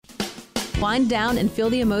Wind down and feel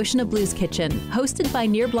the emotion of Blues Kitchen, hosted by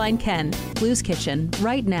Near Blind Ken. Blues Kitchen,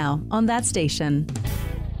 right now on that station.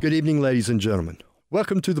 Good evening, ladies and gentlemen.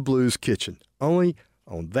 Welcome to the Blues Kitchen, only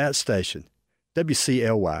on that station,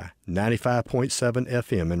 WCLY 95.7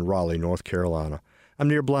 FM in Raleigh, North Carolina. I'm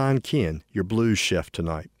Near Blind Ken, your blues chef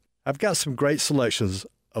tonight. I've got some great selections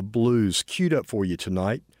of blues queued up for you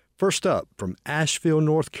tonight. First up, from Asheville,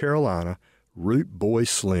 North Carolina, Root Boy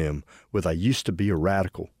Slim with I Used to Be a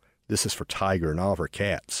Radical. This is for Tiger and all of her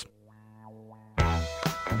cats.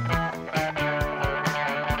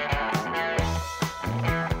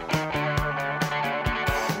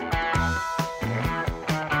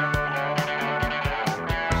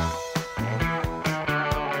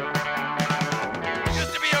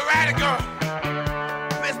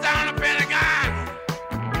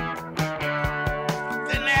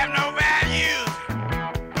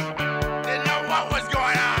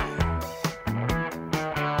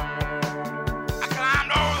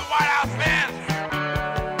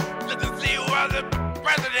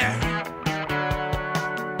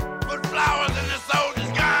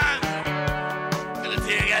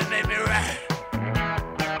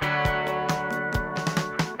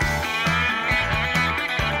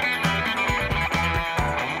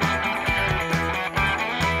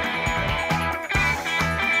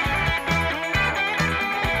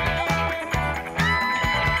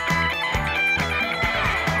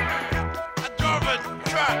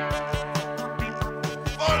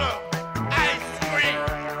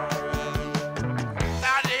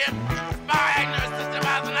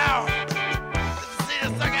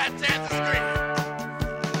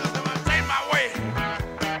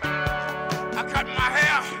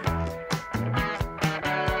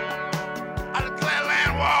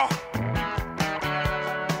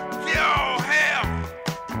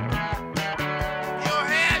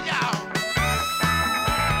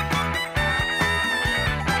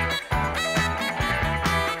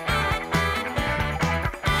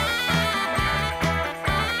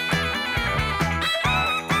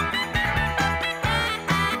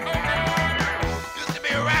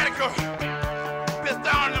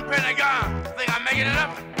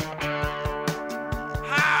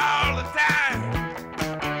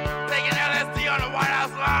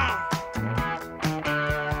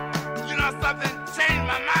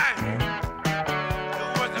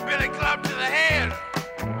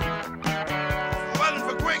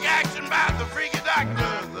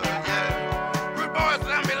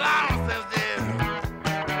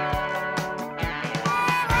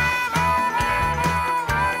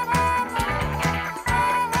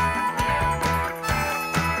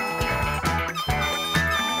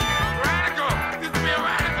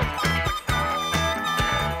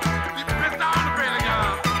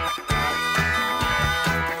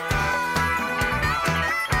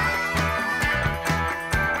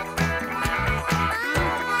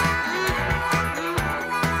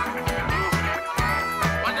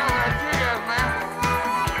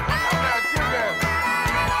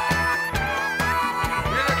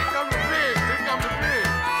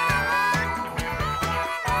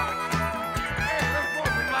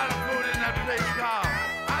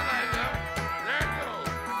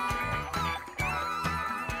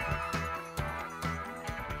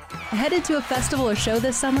 Headed to a festival or show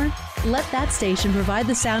this summer? Let that station provide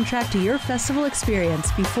the soundtrack to your festival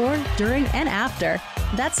experience before, during, and after.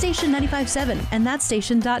 That station 95.7 and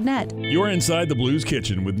thatstation.net. You're inside the Blues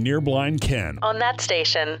Kitchen with Near Blind Ken. On that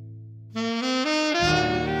station.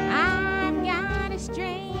 I've got a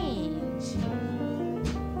strange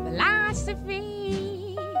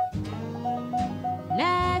philosophy.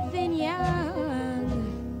 Nothing young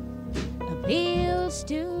appeals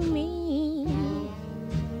to me.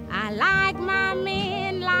 I like my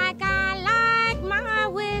men like I like my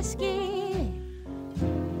whiskey.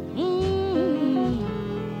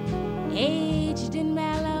 Aged and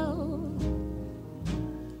mellow.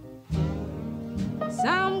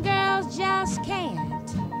 Some girls just can't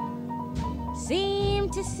seem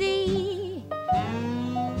to see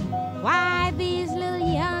why these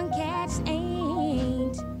little young cats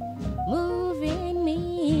ain't moving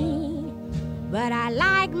me. But I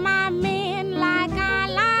like my men like I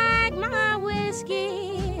like my whiskey.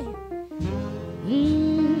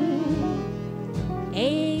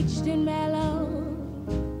 Aged and mellow.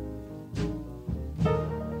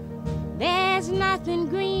 There's nothing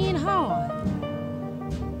greenhorn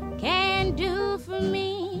can do for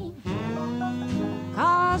me,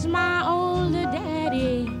 'cause my older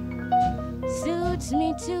daddy suits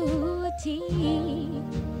me to a T.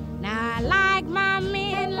 Now I like my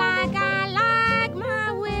men like I like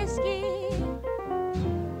my whiskey.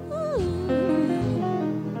 Ooh.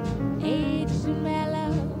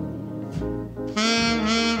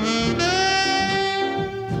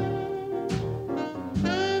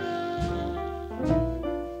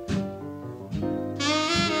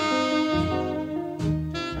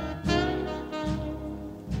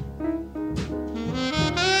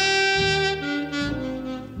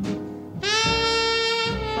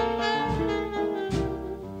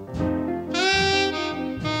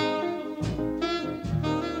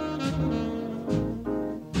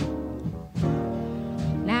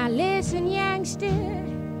 Listen, youngster,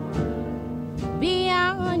 be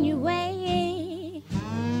on your way.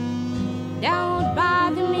 Don't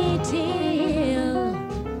bother me till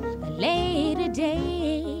a later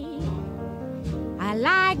day. I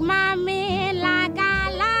like my men like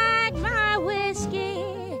I like my whiskey.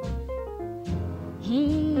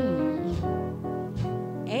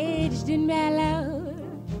 Aged and mellow.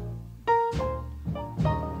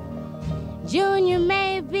 Junior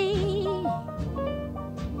may be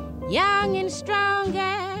young and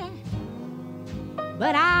stronger,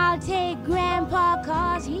 but I'll take Grandpa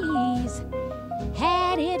 'cause he's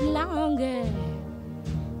had it longer.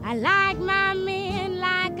 I like my men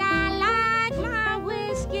like I like my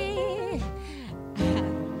whiskey.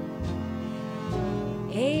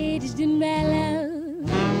 Aged and mellow.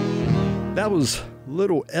 That was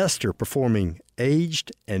Little Esther performing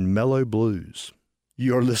Aged and Mellow Blues.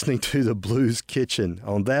 You're listening to the Blues Kitchen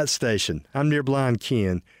on that station. I'm Near Blind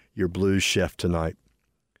Ken, your blues chef tonight.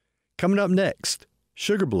 Coming up next,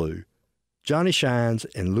 Sugar Blue, Johnny Shines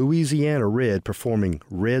and Louisiana Red performing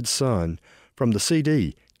Red Sun from the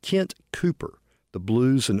CD Kent Cooper, The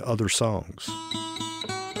Blues and Other Songs.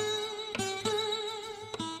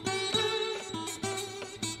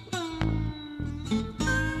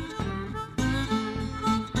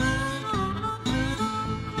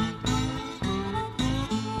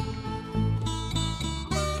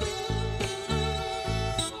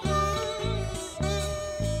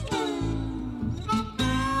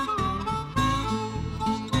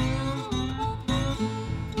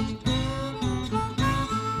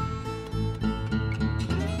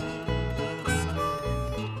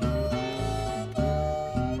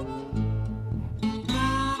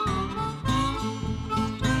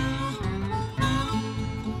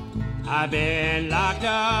 I've been locked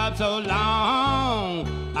up so long,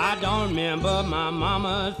 I don't remember my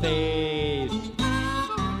mama's face.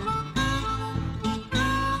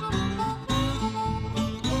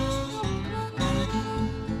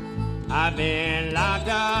 I've been locked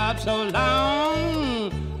up so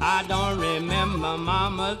long, I don't remember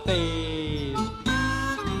mama's face.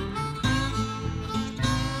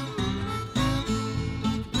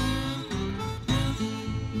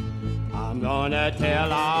 I'm gonna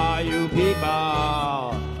tell all you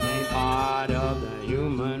people ain't part of the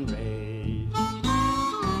human race.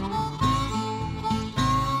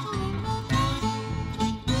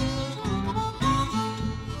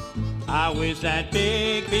 I wish that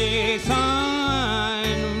big, big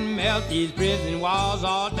sun melt these prison walls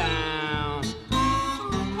all down.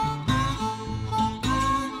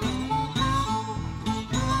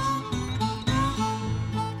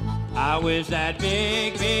 I wish that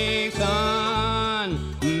big, big sun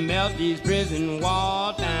melt these prison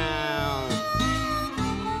walls down.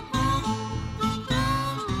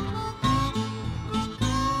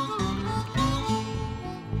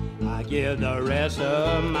 I give the rest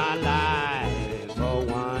of my life for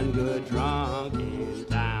one good drunk in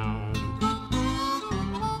town.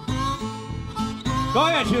 Go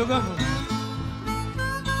ahead, sugar.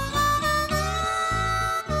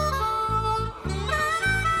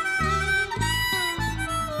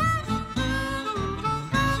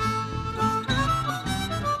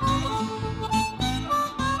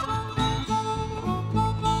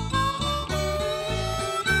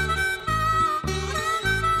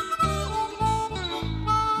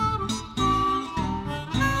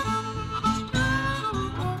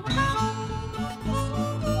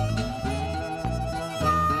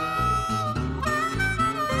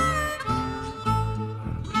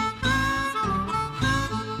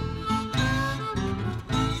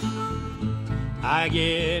 I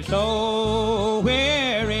get so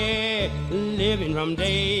weary living from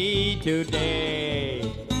day to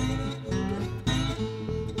day.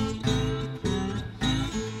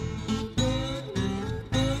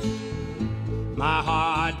 My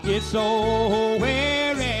heart gets so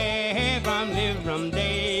weary from living from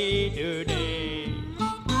day to day.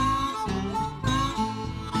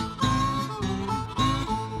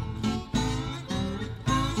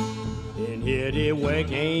 And here the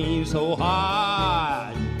work ain't so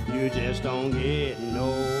hard, you just don't get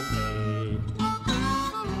no pay.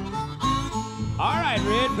 All right,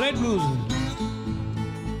 Red, play blues.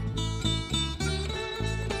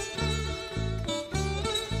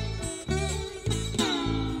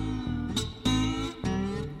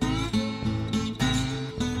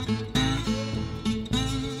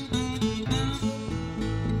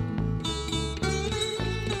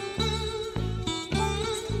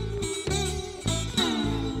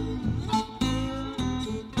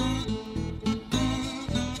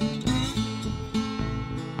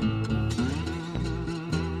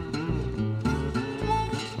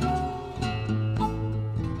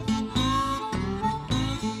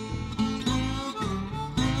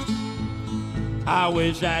 I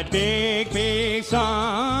wish that big, big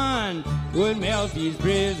sun would melt these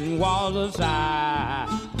prison walls aside.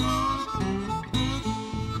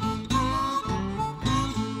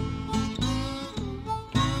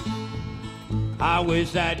 I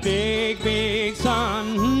wish that big, big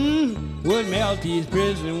sun would melt these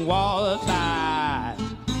prison walls aside.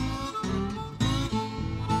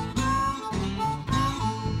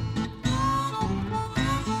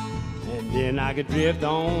 And then I could drift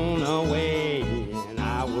on away, and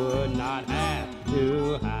I would not have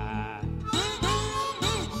to hide.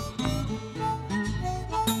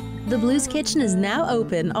 The Blues Kitchen is now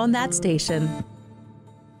open on that station.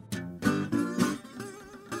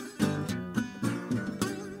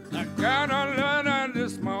 I got a letter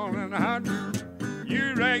this morning, how do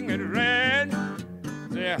you rang it red?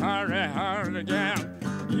 Say hurry, hurry again,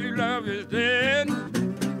 you love is dead.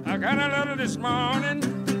 I got a letter this morning,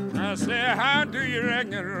 I say how do you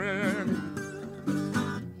ring it red?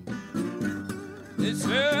 It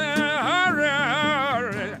said hurry,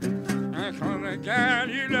 hurry, I call again,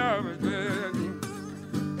 you love is dead.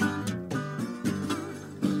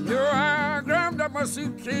 So I grabbed up my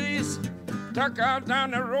suitcase, tuck out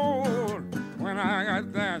down the road. When I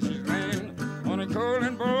got there, she's laying on a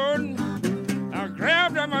coaling board. I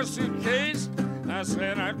grabbed up my suitcase, I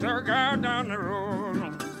said I tuck out down the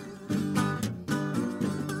road.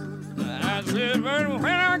 I said, but when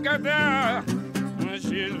I got there,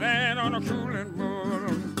 she's laying on a cooling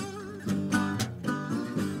board.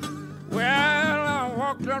 Well, I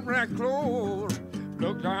walked up right close,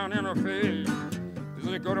 looked down in her face.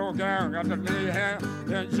 This good old gal got to lay here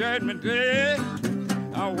in Judgment Day.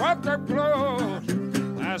 I walked up close,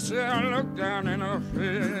 I said I looked down in her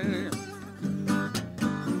face.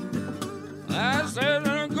 I said,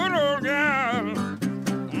 good old gal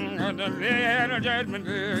got to lay here in Judgment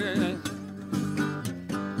Day.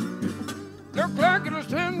 Looked like it was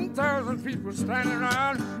 10,000 people standing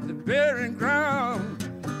around the burying ground.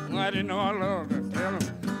 I didn't know I loved her, tell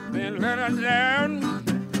them, then let her down.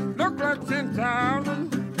 Looked like 10,000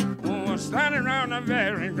 was standing around the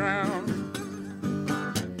burying ground.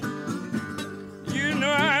 You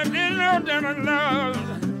know I didn't know that I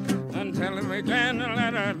loved until I began to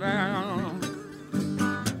let her down.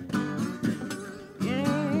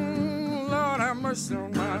 Lord, have mercy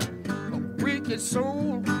on my wicked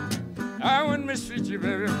soul. I wouldn't mistreat you,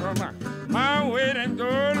 baby, for my weight in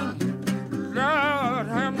gold. Lord,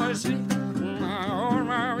 have mercy on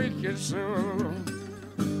my wicked soul.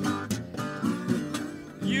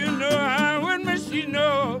 You know I wouldn't mistreat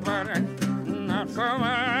nobody, not for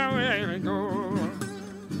my weight in gold.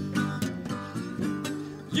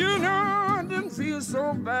 You know I didn't feel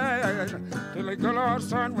so bad till the good Lord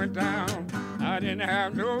sun went down. I didn't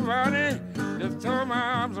have nobody to throw my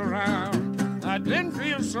arms around. I didn't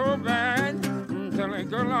feel so bad until the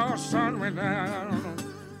good Lord sun went down.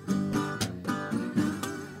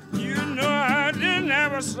 You know I didn't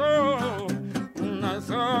have a soul to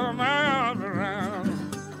throw my arms around.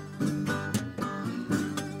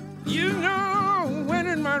 You know when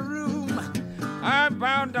in my room I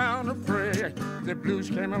bowed down to pray, the blues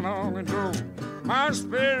came along and drove my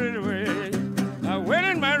spirit away. I went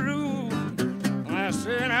in my room, I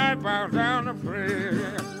said I bowed down to pray.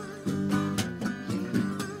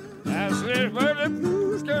 I said, but the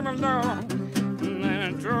blues came along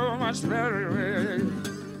and drove my spirit away.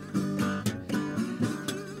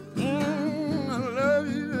 I love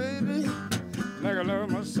you, baby, like I love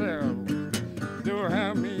myself. Don't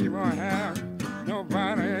have me, won't have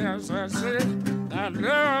nobody else. I said, I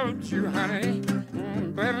loved you, honey,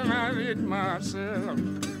 better than I did myself.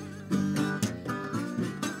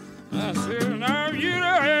 I said, now you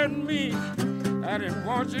done had me, I didn't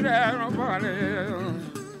want you to have nobody else.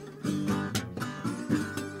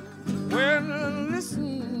 Well,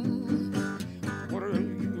 listen, what do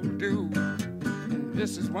you do? And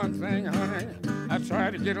this is one thing, honey, I try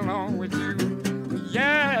to get along with you.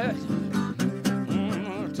 Yeah,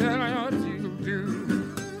 tell me what you do.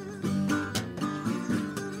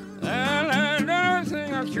 And I done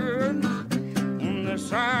everything I could to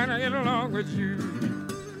try to get along with you.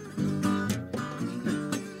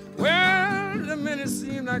 Well, the minutes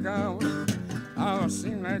seem like hours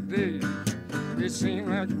seem like days. It seemed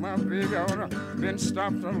like my big order been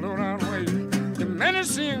stopped a low down way. The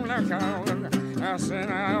minutes seemed like hours. I said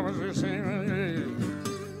I was the same as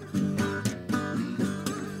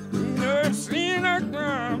no, it seemed like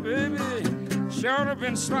my baby should have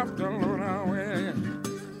been stopped a low down way.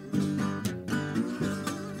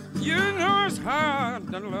 You know it's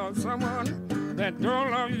hard to love someone that don't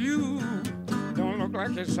love you. Don't look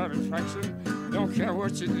like it's satisfaction. Don't care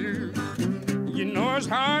what you do. You know it's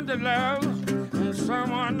hard to love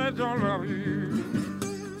someone that don't love you.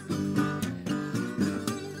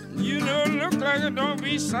 You know, look like it don't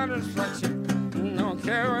be satisfaction. Don't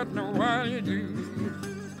care what nobody do.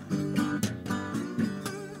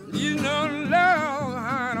 You know, love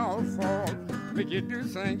behind all fault make you do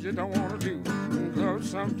things you don't want to do. Cause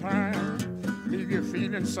sometimes leave you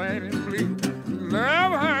feeling sad and blue.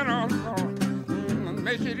 Love behind all fault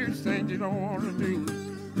make you do things you don't want to do.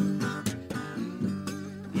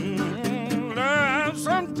 Love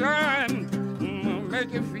sometimes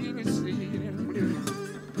make you feel sad and blue.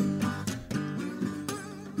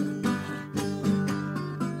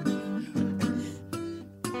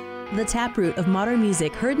 The taproot of modern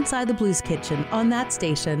music heard inside the Blues Kitchen on that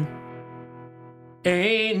station.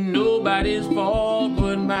 Ain't nobody's fault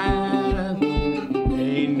but mine.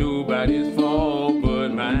 Ain't nobody's fault but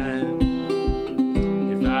mine.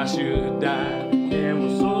 If I should die and my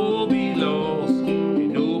soul be lost,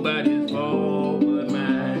 ain't nobody's fault but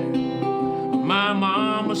mine. My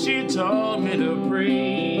mama, she taught me to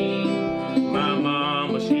pray. My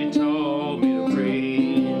mama, she taught me to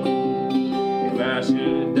pray. If I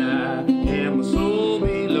should die and my soul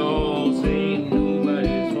be lost, ain't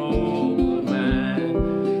nobody's fault but mine.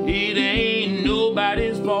 It ain't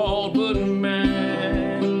nobody's fault but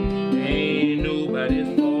mine. Ain't nobody's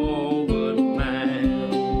fault but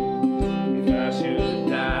mine. If I should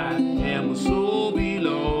die and my soul be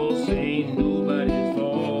lost, ain't nobody's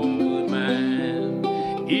fault but mine.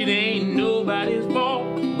 It ain't nobody's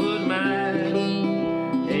fault but mine.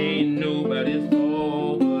 Ain't nobody's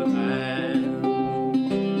fault but mine.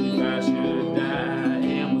 If I should die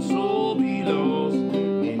and my soul be lost,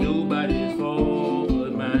 ain't nobody's fault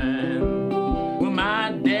but mine. Well,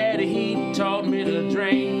 my daddy, he taught me to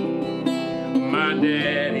drink. My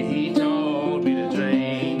daddy, he taught me to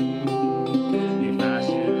drink. If I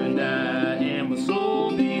should die and my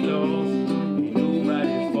soul be lost, ain't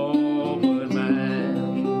nobody's fault but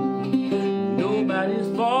mine. Nobody's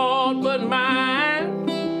fault but mine.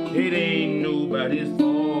 It ain't nobody's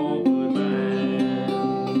fault but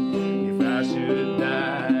mine. If I should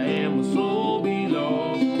die and my soul be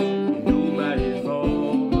lost, ain't nobody's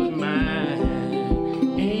fault but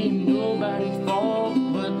mine. Ain't nobody's fault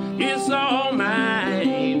but it's all mine.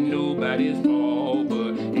 Ain't nobody's fault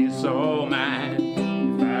but it's all mine.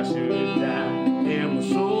 If I should die and my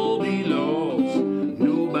soul be lost,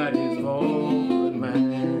 nobody's fault but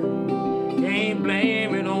mine. Can't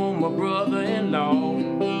blame it on my brother-in-law.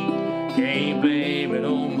 Can't blame it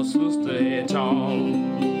on my sister at all.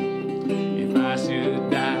 If I should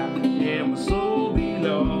die and my soul be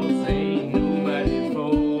lost, ain't nobody's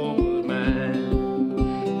fault but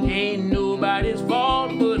mine. Ain't nobody's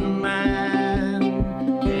fault but mine.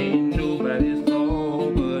 Ain't nobody's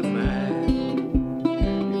fault but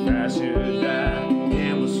mine. If I should die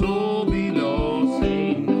and my soul be lost,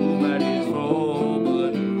 ain't nobody's fault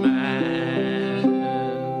but mine.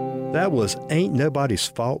 That was Ain't Nobody's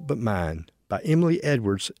Fault But Mine by Emily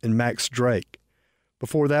Edwards and Max Drake.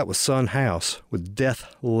 Before that was Son House with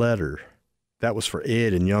Death Letter. That was for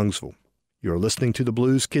Ed in Youngsville. You're listening to the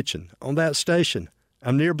Blues Kitchen on that station.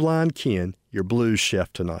 I'm Near Blind Ken, your blues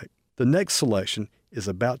chef tonight. The next selection is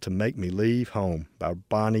About to Make Me Leave Home by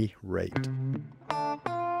Bonnie Raitt.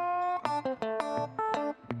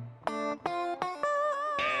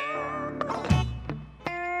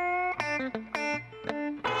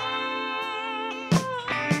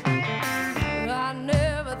 I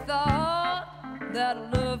never thought that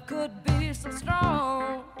love could be so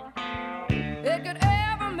strong. It could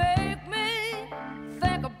ever make me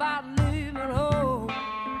think about leaving home.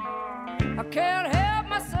 I can't help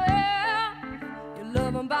myself. Your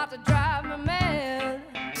love about to drive me mad.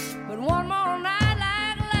 But one more night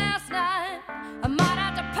like last night, I might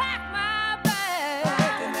have to pack my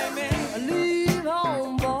bag and leave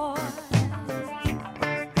home, boy.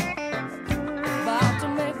 About to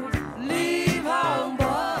make me leave home,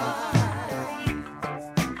 boy.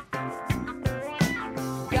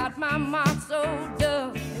 Got my mind so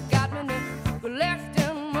dumb, it got me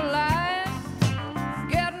neglecting my life.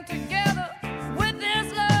 Getting together with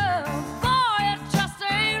this love, boy, it just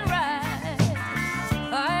ain't right.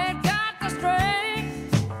 I ain't got the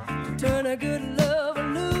strength to turn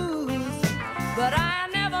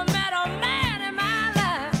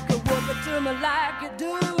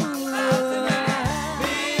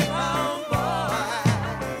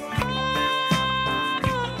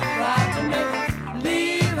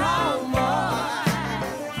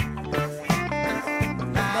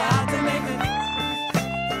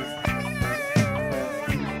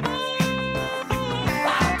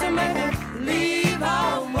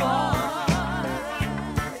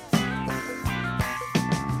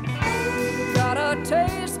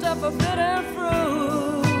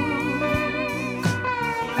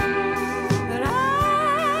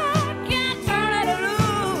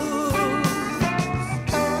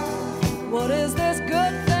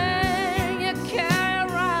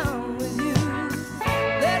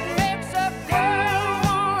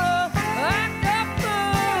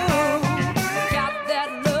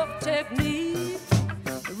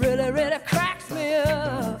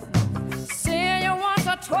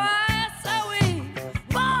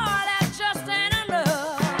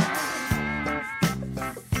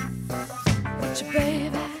But you,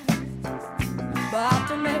 baby, about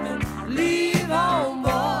to make me leave home, boy.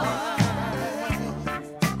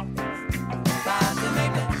 About to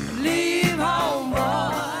make me leave home,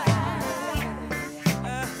 boy.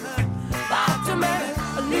 About to make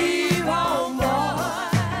me leave home, boy.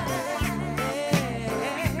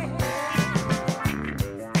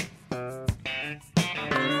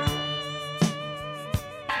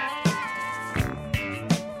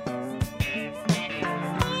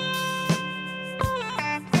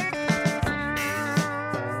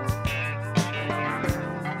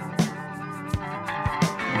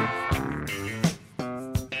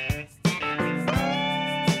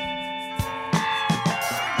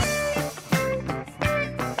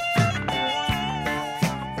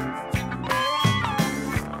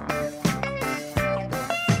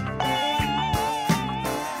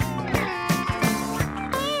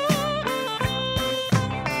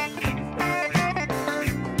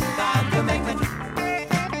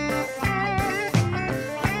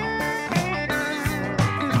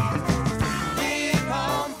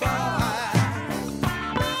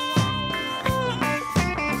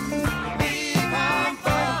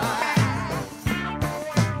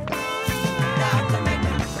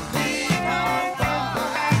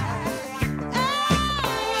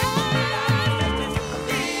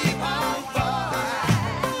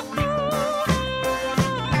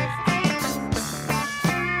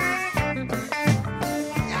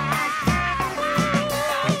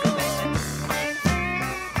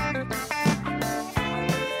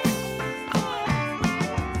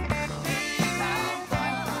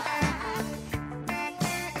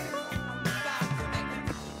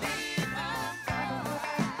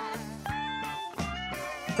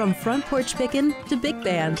 From front porch pickin' to big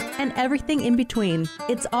band and everything in between,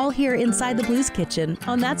 it's all here inside the Blues Kitchen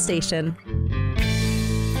on that station.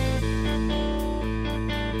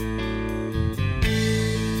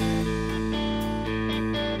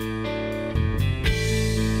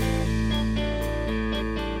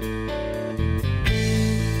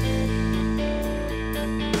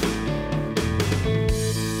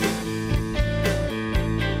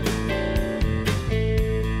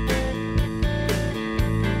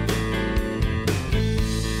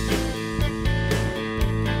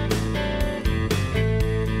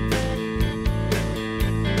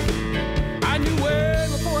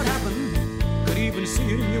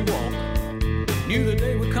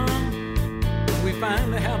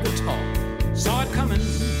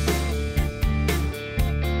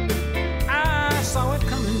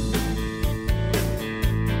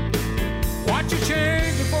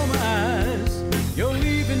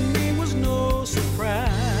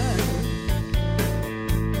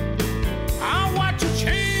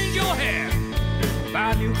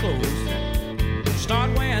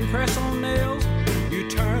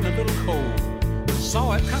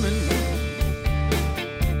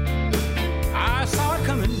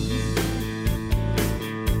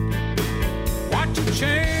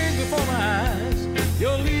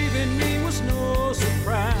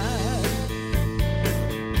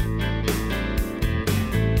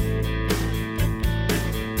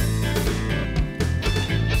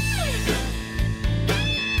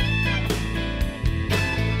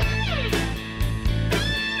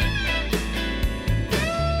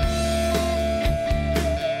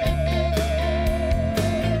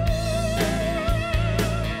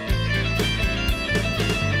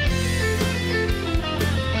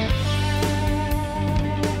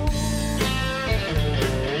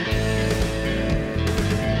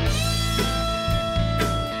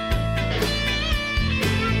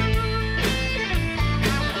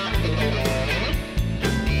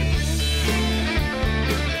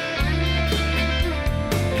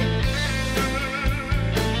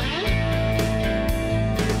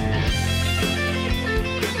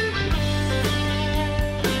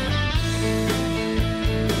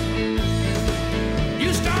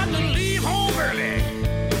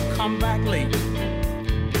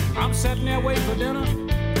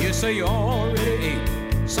 Say you already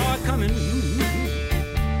ate, saw it coming.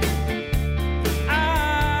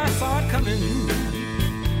 I saw it coming.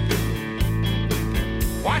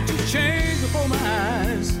 Watch you change before my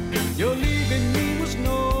eyes. Your leaving me was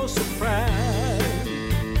no surprise.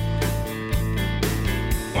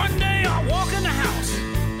 One day I walk in the house,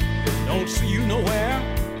 don't see you nowhere.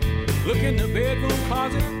 Look in the bedroom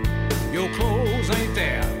closet, your clothes ain't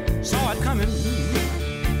there. Saw it coming.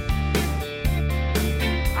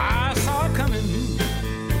 Coming.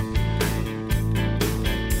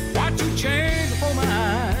 Watch you change before my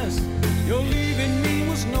eyes. Your leaving me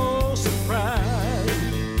was no surprise.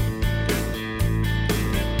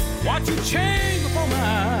 Watch you change before my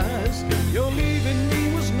eyes. Your leaving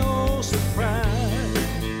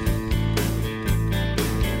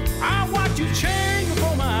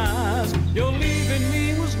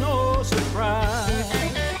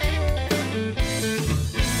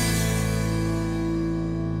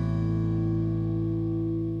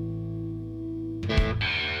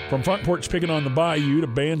From Front Porch Picking on the Bayou to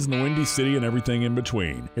bands in the Windy City and everything in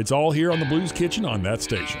between. It's all here on the Blues Kitchen on that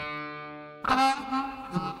station.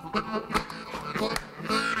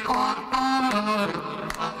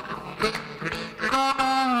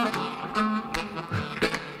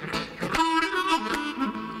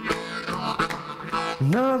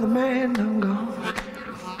 Another man done gone.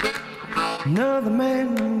 Another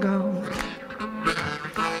man done gone.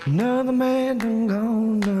 Another man done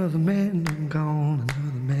gone. Another man done gone.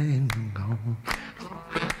 Another man done gone.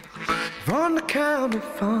 On the county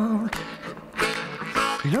farm.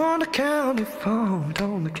 He's on the county farm. He's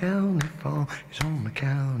on the county farm. He's on the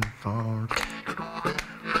county farm.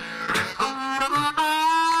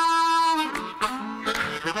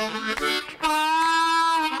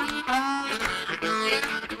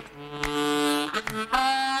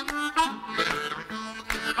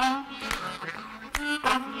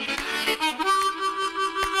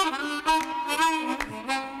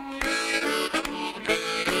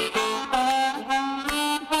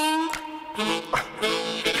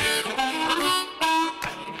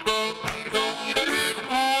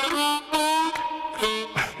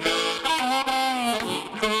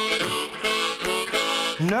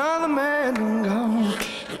 Another man done gone.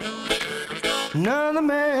 Another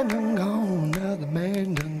man done gone. Another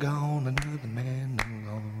man done gone. Another man done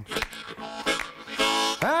gone.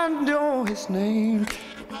 I know his name.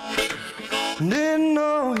 Didn't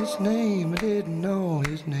know his name. I didn't know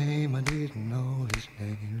his name. I didn't know his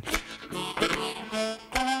name.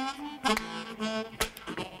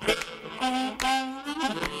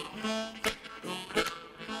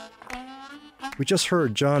 We just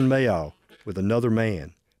heard John Mayall with Another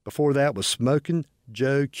Man. Before that was Smokin'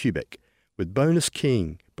 Joe Kubik with Bonus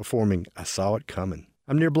King performing I Saw It Comin'.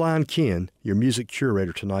 I'm Near Blind Ken, your music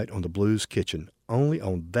curator tonight on the Blues Kitchen, only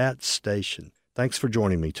on that station. Thanks for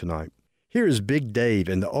joining me tonight. Here is Big Dave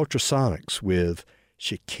and the Ultrasonics with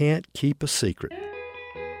She Can't Keep a Secret.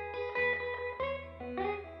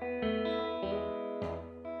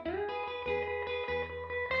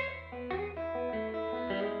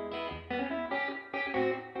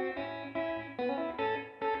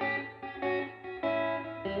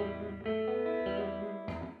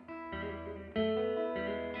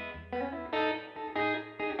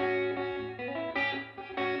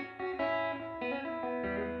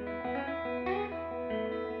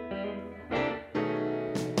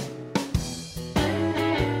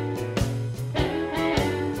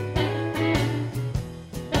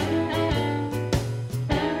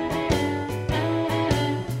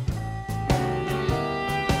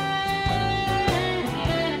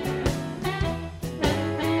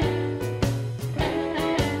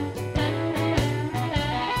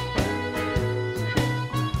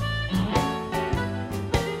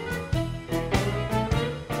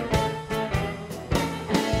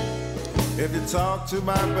 If you talk to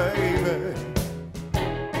my baby,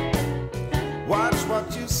 watch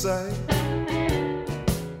what you say.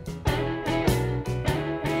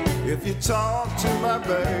 If you talk to my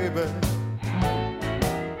baby,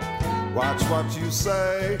 watch what you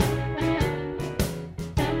say.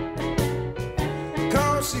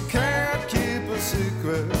 'Cause she can't keep a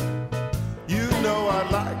secret. You know I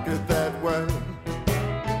like it that way.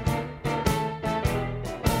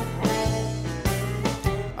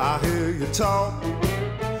 I hear you talk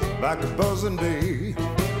like a buzzing bee.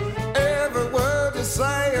 Every word you're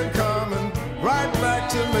saying coming right back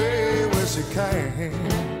to me. Wish you can.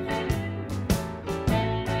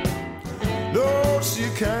 No, she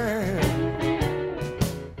can't.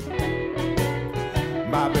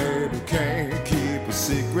 My baby can't keep a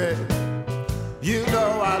secret. You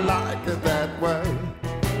know I like it that way.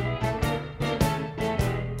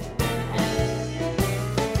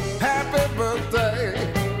 Happy birthday.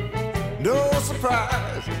 No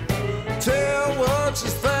surprise. Tell what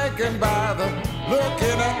she's thinking by the look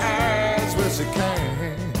in her eyes. Well, she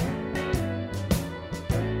can't.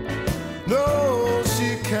 No,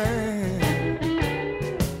 she can't.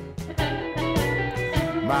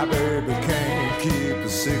 My baby can't keep a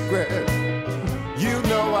secret. You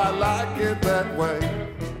know I like it that way.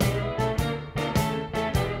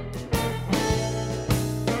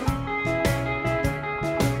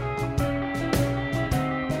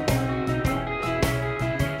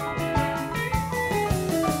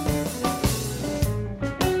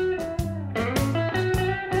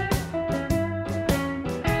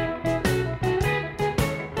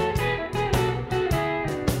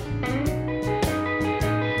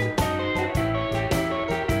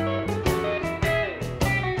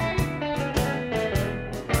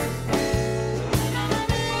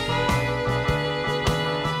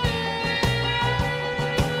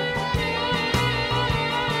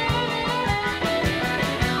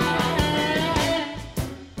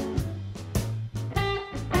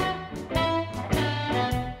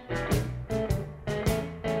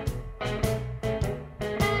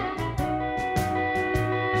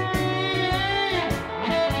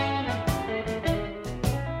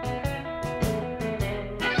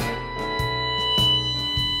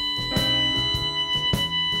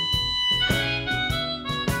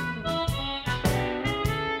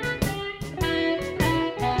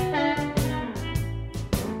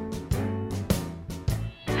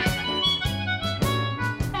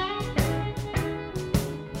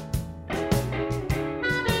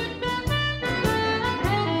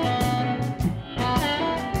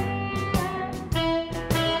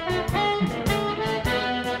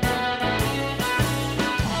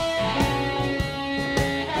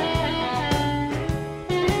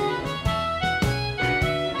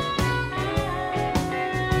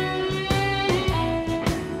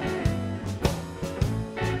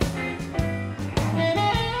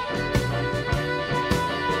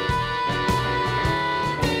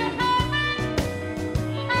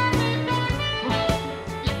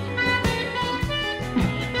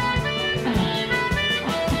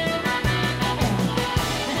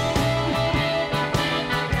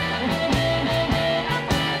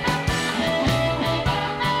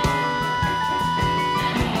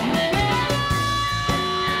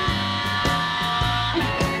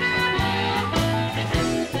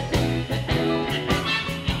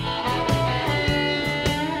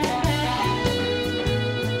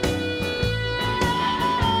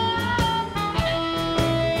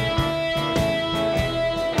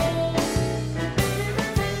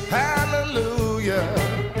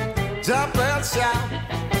 jump and shout.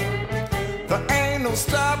 There ain't no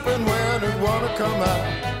stopping when it wanna come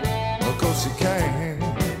out. Of course you can.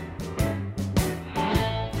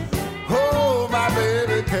 Oh, my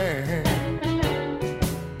baby can.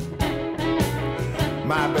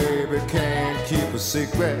 My baby can't keep a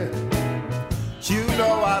secret. You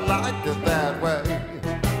know I like it that way.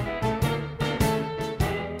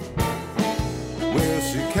 Well,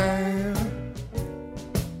 she can.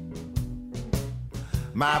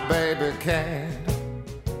 My baby can.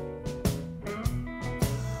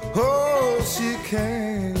 Oh, she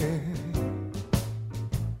can.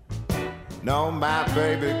 No, my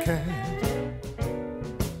baby can't.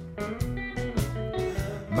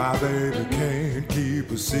 My baby can't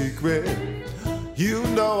keep a secret. You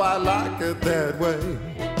know I like it that way.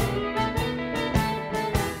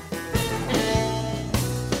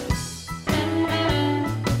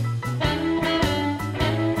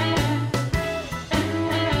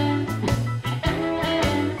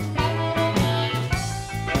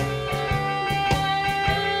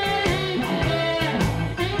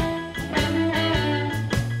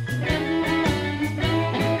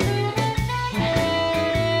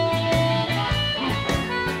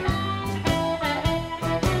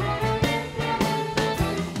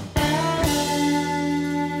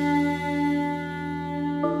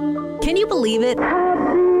 Can you believe it?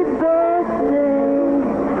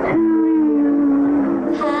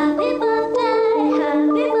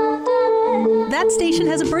 That station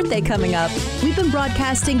has a birthday coming up. We've been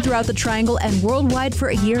broadcasting throughout the Triangle and worldwide for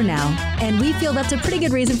a year now, and we feel that's a pretty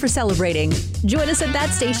good reason for celebrating. Join us at that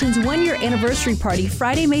station's one-year anniversary party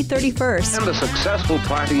Friday, May 31st. And a successful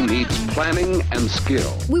party needs planning and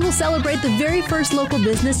skill. We will celebrate the very first local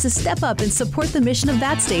business to step up and support the mission of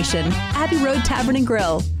that station, Abbey Road Tavern and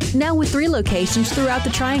Grill, now with 3 locations throughout the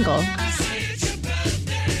Triangle.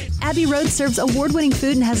 Abbey Road serves award-winning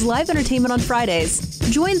food and has live entertainment on Fridays.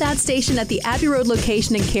 Join that station at the Abbey Road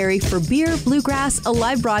location in Cary for beer, bluegrass, a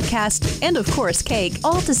live broadcast, and of course cake,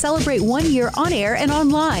 all to celebrate 1 year on air and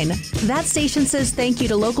online. That station says thank you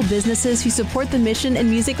to local businesses who support the mission and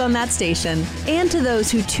music on that station, and to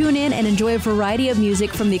those who tune in and enjoy a variety of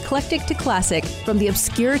music from the eclectic to classic, from the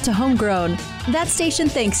obscure to homegrown. That station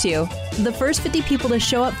thanks you. The first 50 people to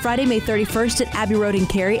show up Friday, May 31st at Abbey Road in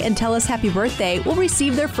Cary and tell us happy birthday will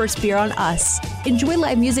receive their first beer on us. Enjoy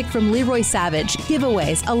live music from Leroy Savage,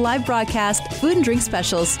 giveaways, a live broadcast, food and drink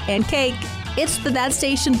specials, and cake. It's the That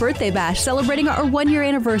Station Birthday Bash celebrating our 1 year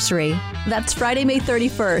anniversary. That's Friday, May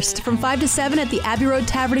 31st from 5 to 7 at the Abbey Road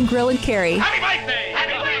Tavern and Grill in Cary. Happy birthday!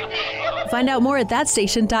 Happy birthday! Find out more at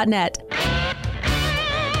thatstation.net.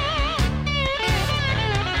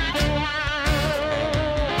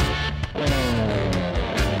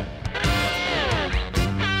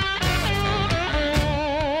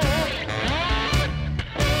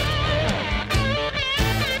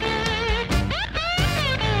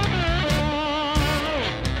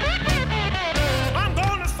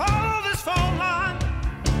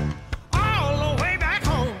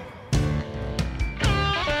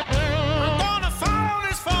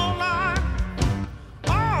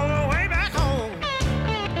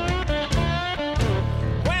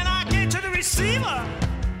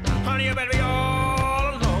 Honey, you better be all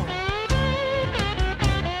alone.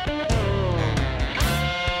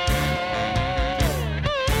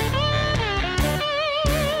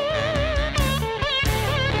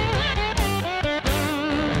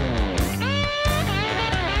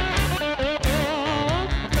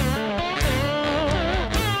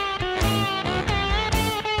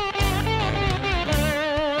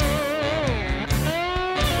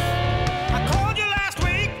 I called you last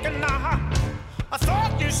week and I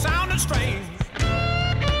thought you sounded strange.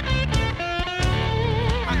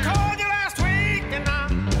 I called you last week and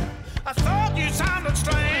I thought you sounded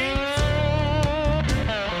strange.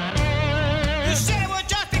 You said it was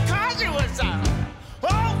just because it was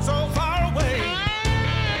oh so far away.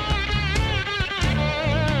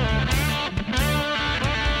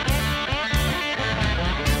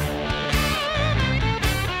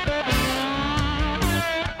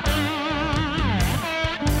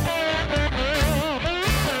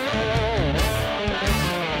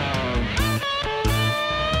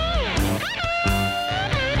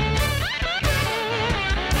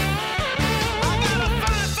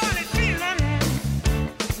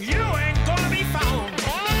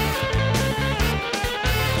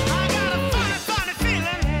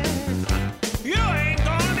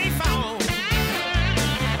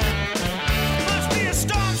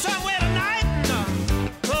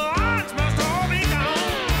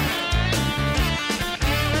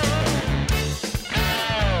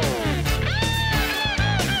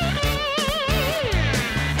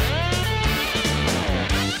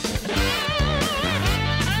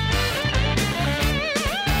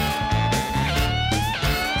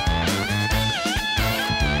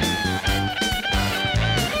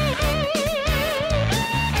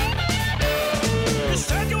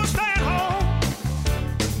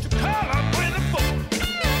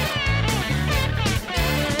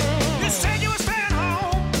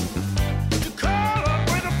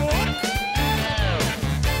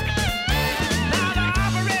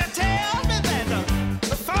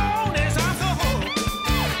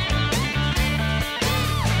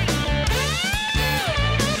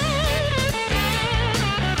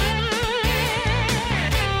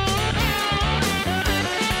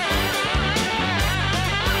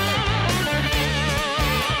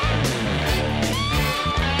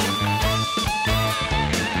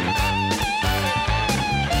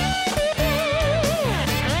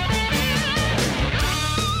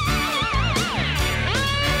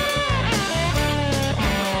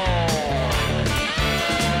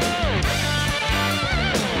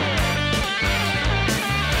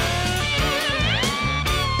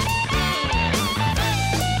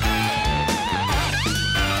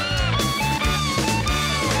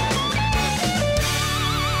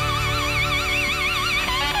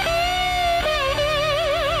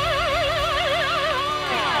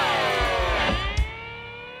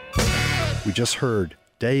 We just heard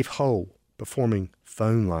Dave Hull performing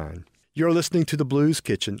Phone Line. You're listening to the Blues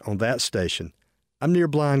Kitchen on that station. I'm Near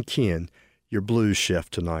Blind Ken, your blues chef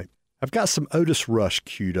tonight. I've got some Otis Rush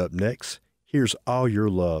queued up next. Here's All Your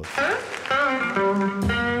Love.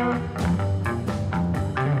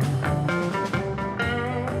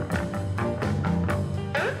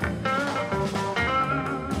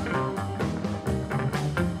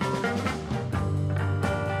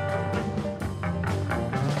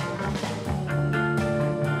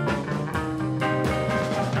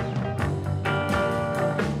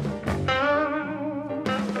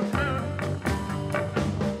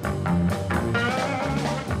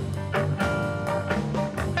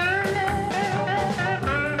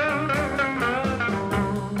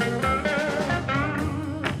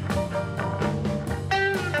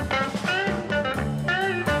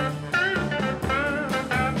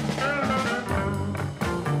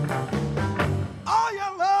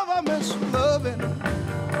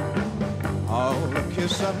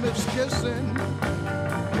 I miss kissing.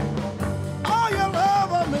 All your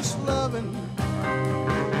love I miss loving.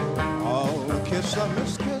 All the kiss I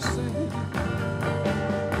miss kissing.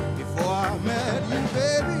 Before I met you,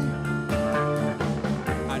 baby,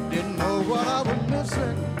 I didn't know what I was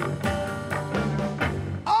missing.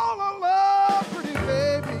 All the love, pretty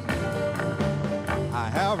baby, I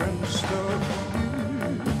have in store for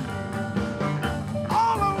you.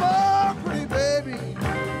 All the love, pretty baby,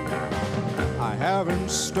 I have in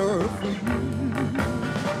store for you.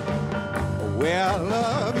 Where I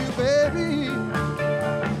love you, baby,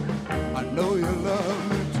 I know you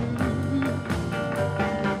love me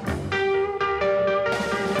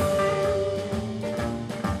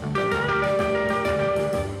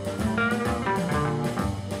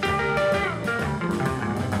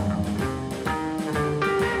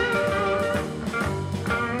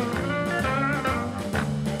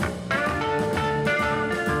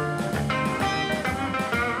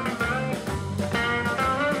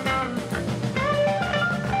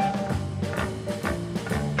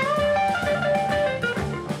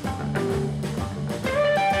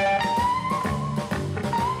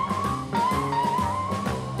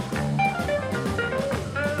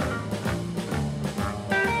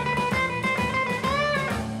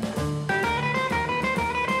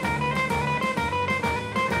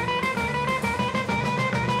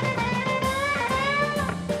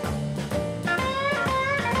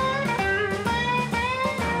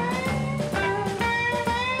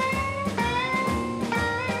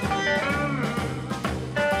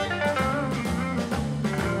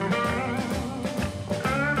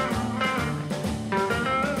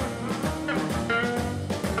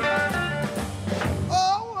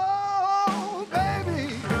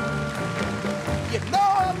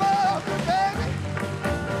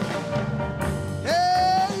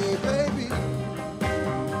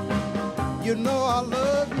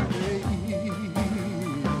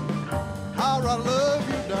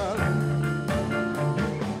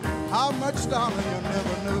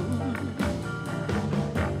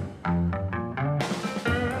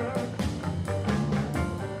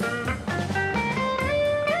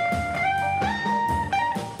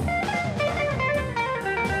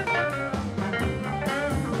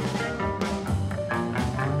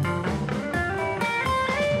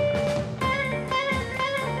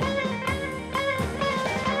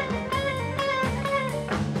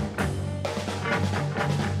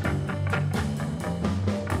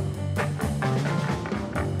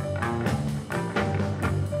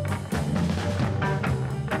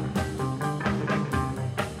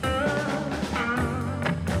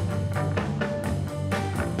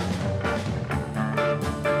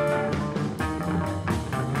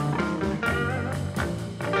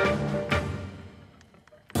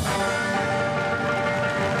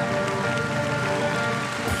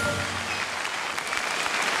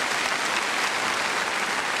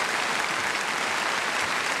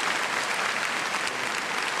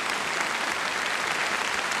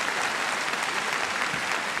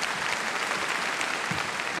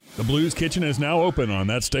The Blues Kitchen is now open on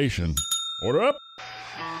that station. Order up.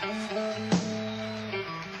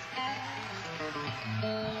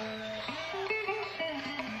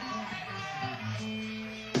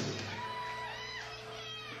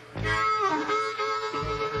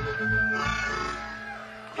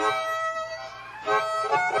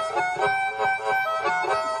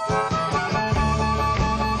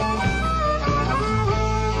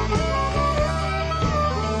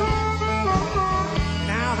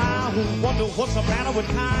 What's the matter with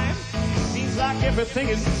time? Seems like everything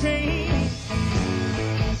has changed.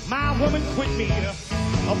 My woman quit me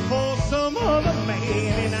for some other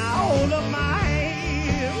man, and all of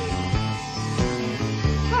mine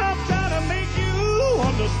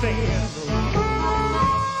understand.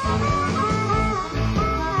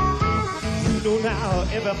 You know now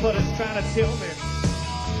everybody's trying to tell me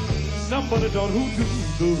somebody done hoodoo,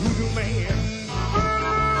 the hoodoo man.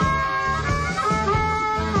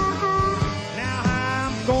 Now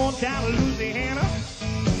I'm going down to Louisiana,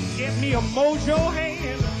 get me a mojo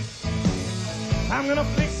hand. I'm gonna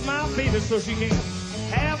fix my baby so she can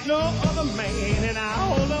have no other man, and I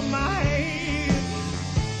hold her my hand.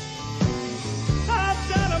 I've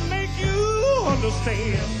gotta make you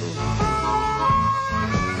understand.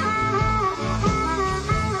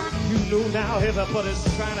 You know now everybody's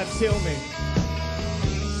trying to tell me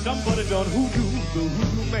somebody done hoodoo, the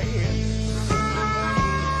hoodoo man.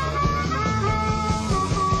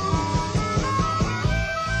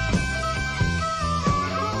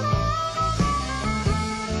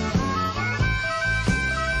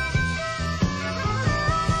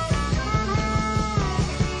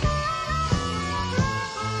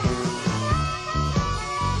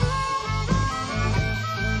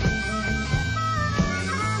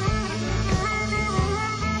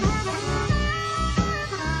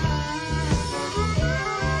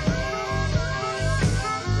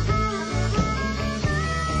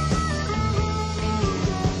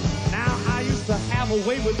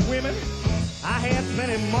 Away with women, I had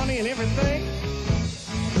plenty of money and everything,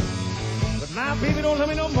 but my baby don't love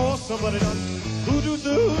me no more. Somebody done hoodoo,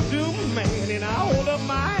 the hoodoo man, and I hold up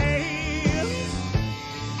my hand.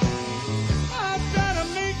 I've gotta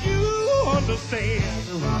make you understand.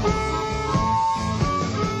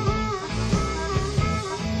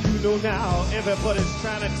 You know now everybody's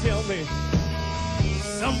trying to tell me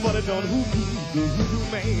somebody done hoodoo, the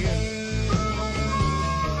hoodoo man.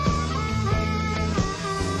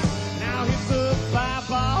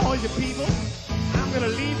 Bye-bye, all you people. I'm gonna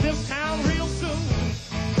leave this town real soon.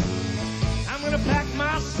 I'm gonna pack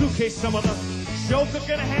my suitcase. Some of the chauffeurs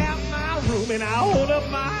gonna have my room, and I'll hold up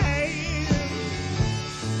my hand.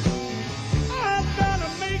 I've gotta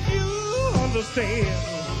make you understand.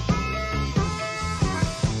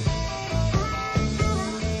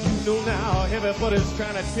 You know now everybody's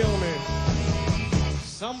trying to tell me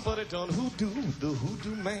somebody done hoodoo, the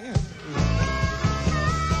hoodoo man.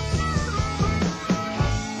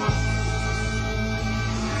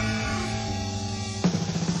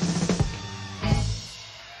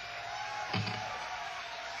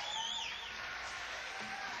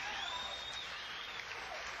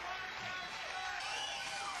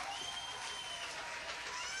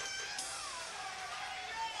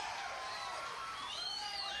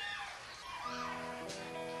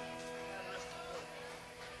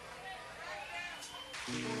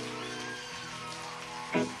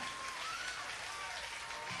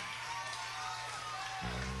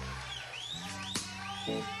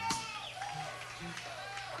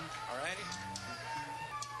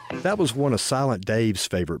 That was one of Silent Dave's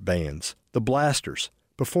favorite bands, the Blasters,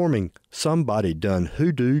 performing Somebody Done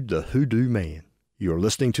Hoodooed the Hoodoo Man. You're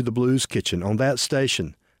listening to the Blues Kitchen on that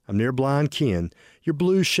station. I'm near Blind Ken, your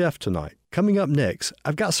blues chef tonight. Coming up next,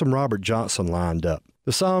 I've got some Robert Johnson lined up.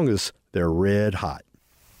 The song is They're Red Hot.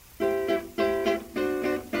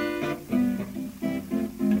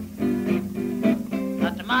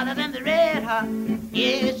 Hot tamales and the red hot,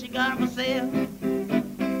 yes, she got 'em for sale.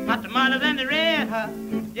 Hot tamales and the red hot,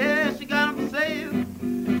 yes, she got 'em for sale.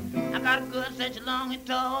 I got a good such long and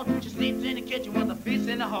tall, she sleeps in the kitchen with a feast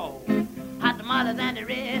in the hall. Hot tamales and the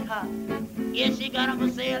red hot, yes, she got 'em for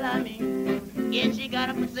sale, I mean, yes, she got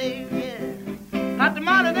 'em for sale, yeah. Hot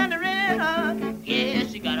tamales and the red hot,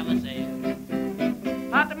 yes, she got 'em for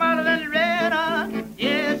sale. Hot tamales and the red hot,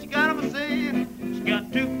 yes, she got 'em for sale. She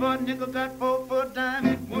got 2 for a nickel, got 4 for a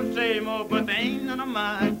dime. Won't say more, but they ain't none of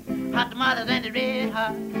mine. Hot tamales and the red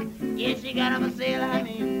hot, yes, she got 'em for sale, I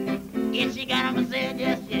mean, yes, she got 'em for sale,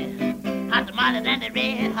 yes, yes. Hot tamales and the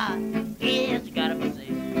red hot, yes, she got 'em for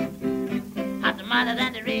sale. Hot tamales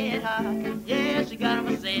and the red hot, yes, she got 'em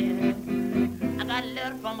for sale. I got a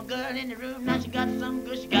letter from a girl in the room, now she got something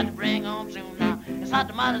good she got to bring home soon now. It's hot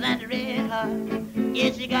tamales and the red hot,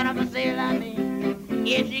 yes, she got 'em for sale, I mean,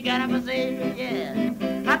 yes, she got 'em for sale, yeah.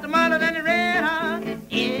 Hot tamales and the red hot,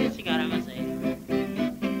 yes, she got 'em for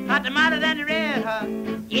sale. Hot tamales and the red hot,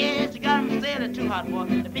 yes, she got 'em for sale. They're too hot for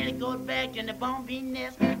the billy goat back and the bone bean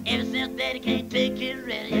nest. Ever since daddy can't take his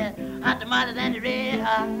rest, yeah. Hot tamales and the red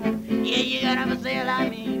hot, yeah, you got 'em for sale, I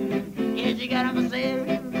mean, yes, you got 'em for sale.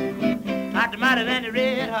 Hot tamales and the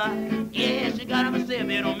red hot, yes, you got 'em for sale.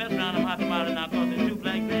 Baby, don't mess around them hot tamales now, cause they're too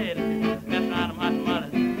black bad. Mess around them hot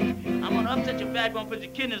tamales. I'm gonna upset your back, gonna put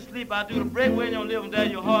your kidneys to sleep. I'll do the breakaway in your living there,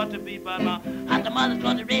 your heart to beat by now. Hot tamales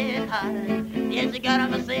cause the red hot, yes, you got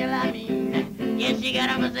 'em for sale, I mean, yes, you got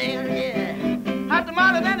 'em for sale, yeah. Hot hot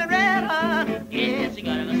tamales and the red hot. Yes, she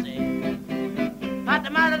got them for sale. Hot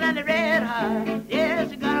tamales and the red hot.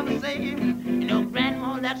 Yes, she got them for sale. You know,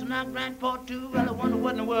 Grandma, that's not Grandpa too. Well, I wonder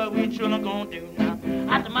what in the world we children gonna do now.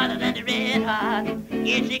 Hot tamales and the red hot.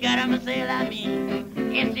 Yes, she got them for sale, I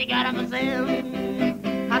mean. Yes, she got them for sale.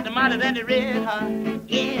 Hot tamales and the red hot.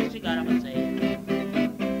 Yes, she got them for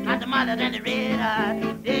sale. Hot tamales and the red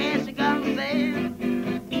hot. Yes, she got them for sale.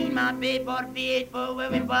 Me and my baby bought a V8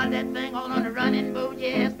 where we bought that thing all on the running boat,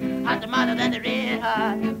 yes. Hot tamales and the red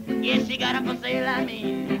hot. Yes, she got them for sale, I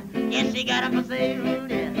mean. Yes, she got them for sale,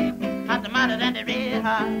 yes. Hot tamales and the red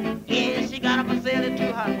hot. Yes, she got them for sale, it's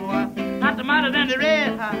too hot, boy. Hot tamales and the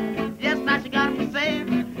red hot. Yes, now she got them for sale.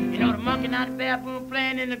 You know, the monkey now the bathroom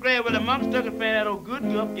playing in the grave. Well, the monkey stuck a fan that old good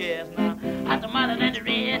guff gas now. Hot tamales and the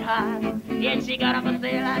red hot. Yes, she got them for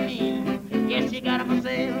sale, I mean. Yes, she got them for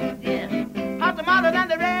sale, yes. Hot tamales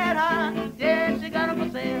and the red hot. Yes, she got them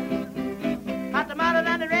for sale. Hot tamales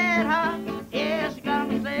and the red hot. Yes, she got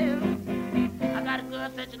them for sale. I got a girl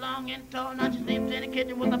such long and tall. Now she sleeps in the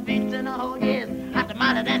kitchen with her feet in the hole, yes. Hot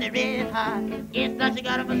tamales and the red hot. Yes, now she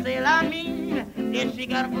got them for sale, I mean. Yes, she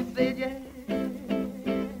got them for sale, yes.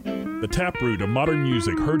 The taproot of modern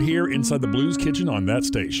music heard here inside the Blues Kitchen on that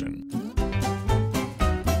station.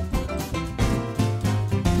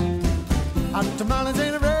 Hot tamales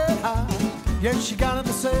in a red hot, yes, she got them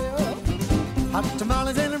for sale. Hot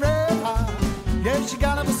tamales in a red hot, yes, she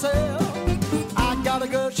got them for sale. I got a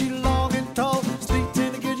girl, she long and tall, sleeps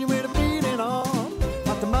in the kitchen with her feet in on.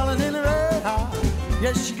 Hot tamales in a red hot,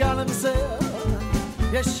 yes, she got them for sale.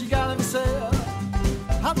 Yes, she got them for sale.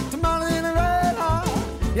 Hot tamales in a red hot,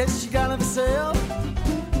 yes, she got them for sale.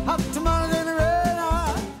 Hot tamales in a red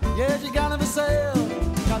hot, yes, she got them for sale.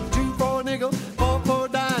 Got 2 for a nickel, 4 for a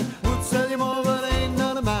dime. Would sell you more, but ain't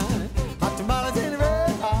none of mine. Hot tamales in a red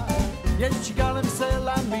hot, yes, she got them for sale,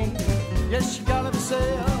 I mean. Yes, she got them for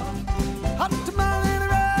sale. Hot tamales in a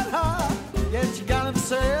red hot, yes, she got them for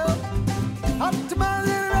sale. Hot tamales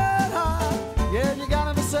in a red hot, yes, you got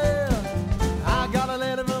them for sale. I got a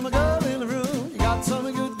letter from a girl in the room. You got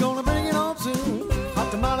something good, gonna bring it home soon. Hot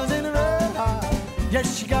tamales in a red hot,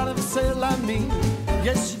 yes, she got them for sale, I mean.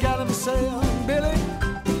 Yes, she got them for sale, Billy.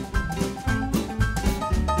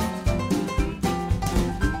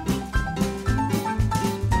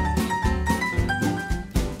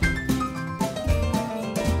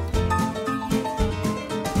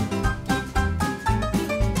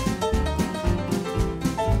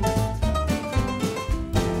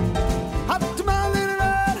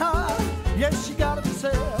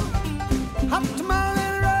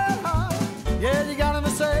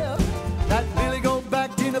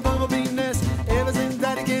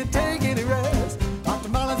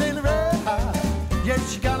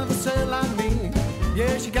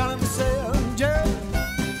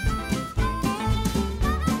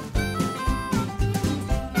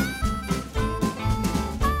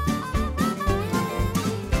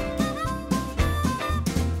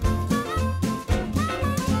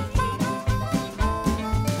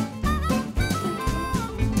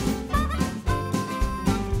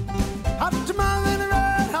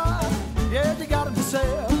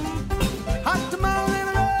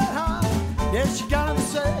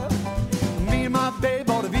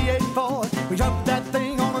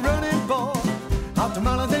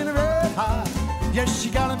 Yes,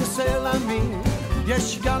 she got them for sale, I mean.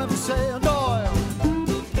 Yes, she got them for sale, Doyle.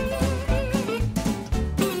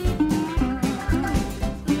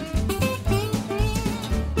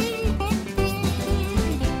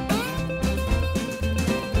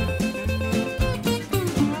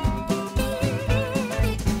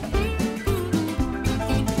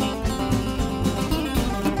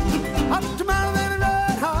 Hot tamale in a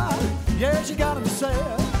red hot, yeah, she got them for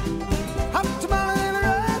sale. Hot tamale in a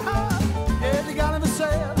red hot, yeah, she got them for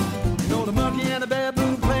sale. You know the monkey and the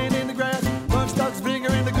baboon playing in the grass. Bunch starts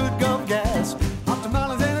finger in the good gum gas. Hot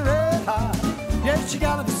tamales in a red hot, yeah, she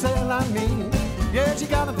got them for sale, I mean. Yeah, she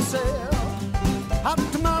got them for sale. Hot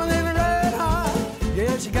tamales in a red hot,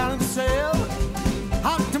 yeah, she got them for sale.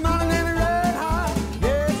 Hot tamales in a red hot,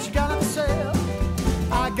 yeah, she got them for sale.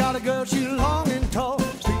 I got a girl, she's long and tall,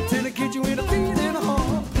 sleeps in the kitchen with her feet in the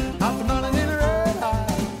hall. Hot tamales in a red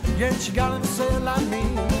hot, yeah, she got them for sale, I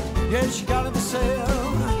mean. Yeah, she got them for sale.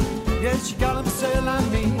 Yeah, she got them for sale, I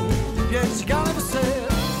mean. Yeah, she got them for sale.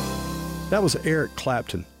 That was Eric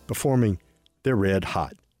Clapton performing They're Red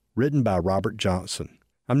Hot, written by Robert Johnson.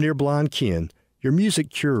 I'm Near Blind Ken, your music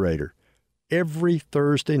curator, every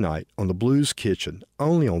Thursday night on the Blues Kitchen,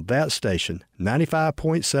 only on that station,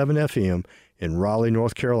 95.7 FM in Raleigh,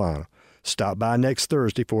 North Carolina. Stop by next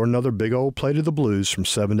Thursday for another big old plate of the blues from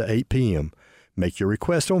 7 to 8 p.m. Make your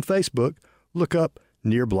request on Facebook Look up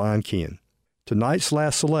Near Blind Ken. Tonight's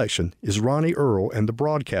last selection is Ronnie Earl and the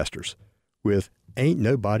Broadcasters with Ain't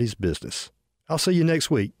Nobody's Business. I'll see you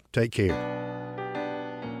next week. Take care.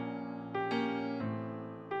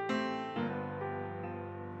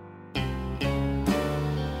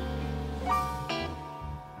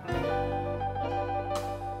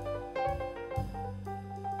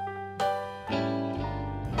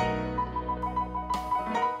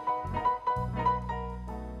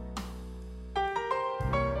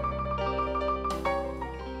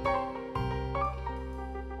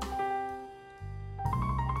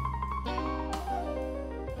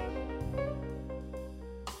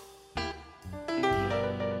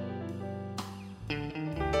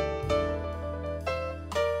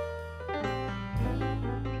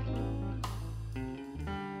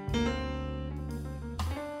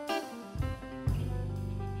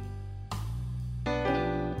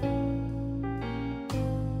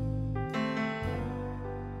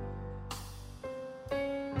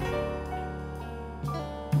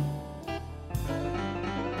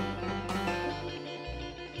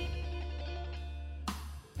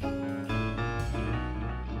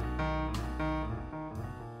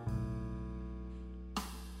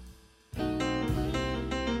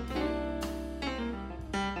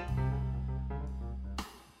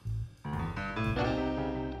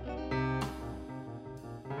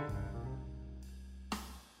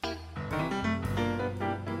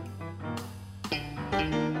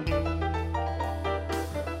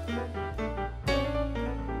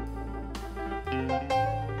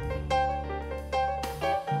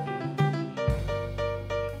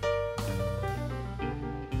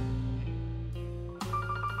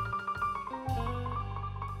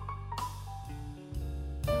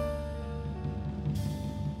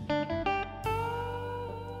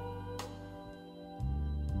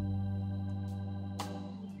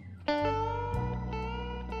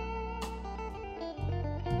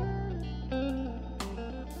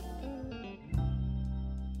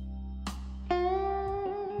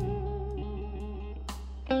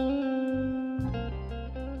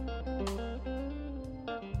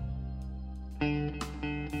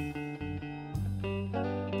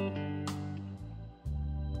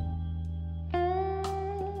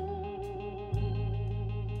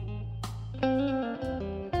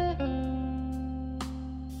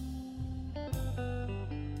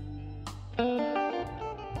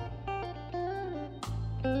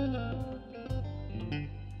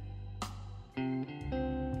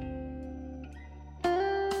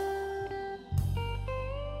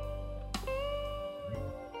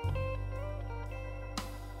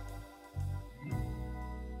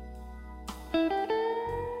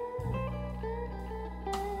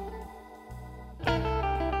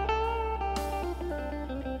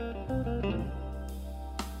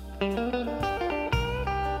 Thank you.